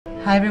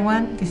Hi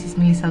everyone, this is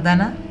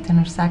Aldana,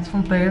 tenor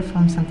saxophone player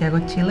from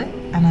Santiago, Chile,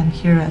 and I'm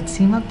here at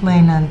SIMA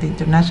playing at the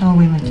International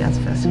Women's Jazz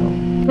Festival.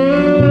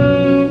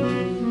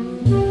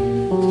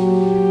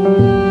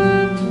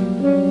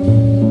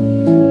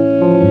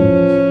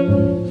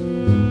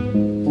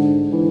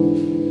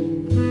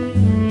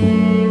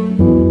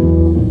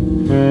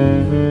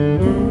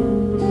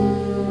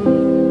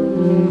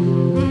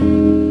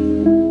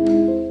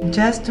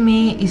 Jazz to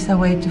me is a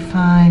way to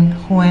find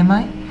who am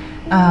I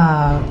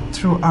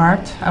through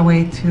art, a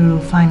way to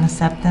find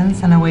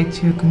acceptance and a way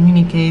to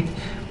communicate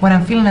what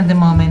I'm feeling at the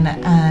moment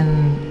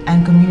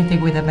and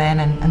communicate with a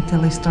band and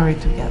tell a story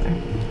together.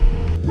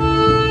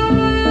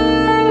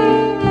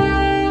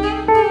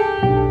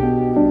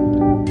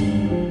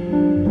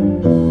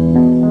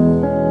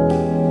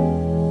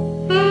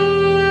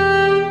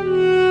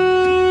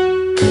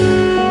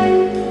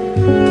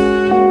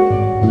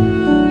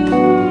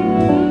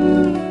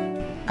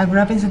 I grew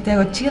up in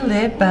Santiago,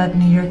 Chile, but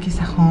New York is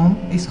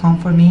home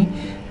for me.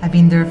 I've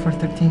been there for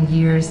 13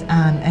 years,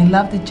 and I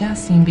love the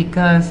jazz scene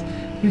because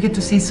you get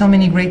to see so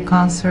many great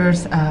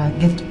concerts,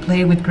 get to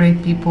play with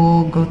great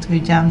people, go to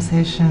jam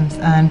sessions,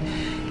 and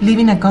live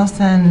in a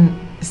constant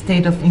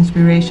state of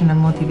inspiration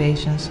and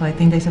motivation. So I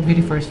think that's a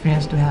beautiful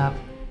experience to have.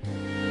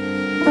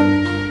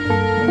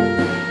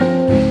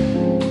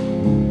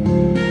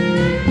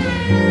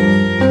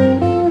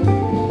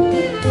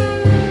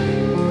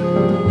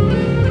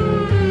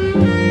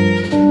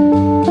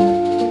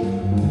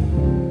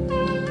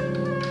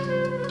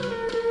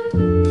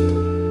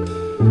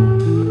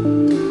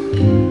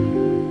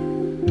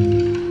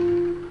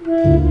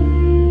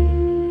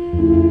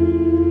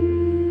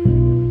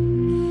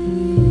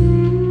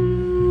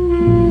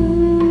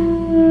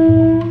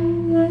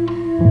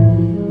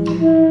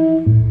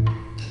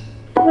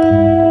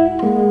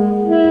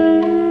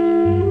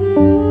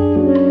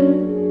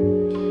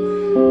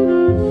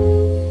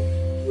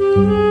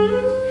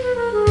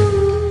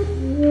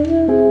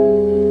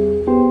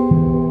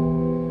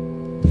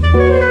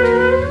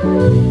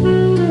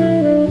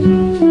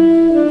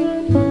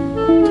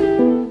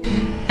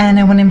 And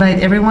I want to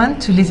invite everyone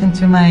to listen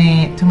to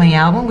my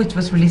album, which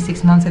was released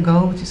 6 months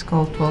ago, which is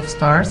called 12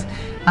 Stars.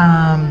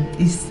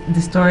 It's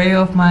the story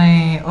of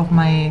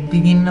my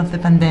beginning of the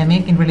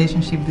pandemic in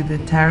relationship with the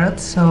tarot.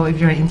 So if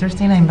you're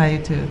interested, I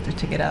invite you to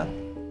check it out.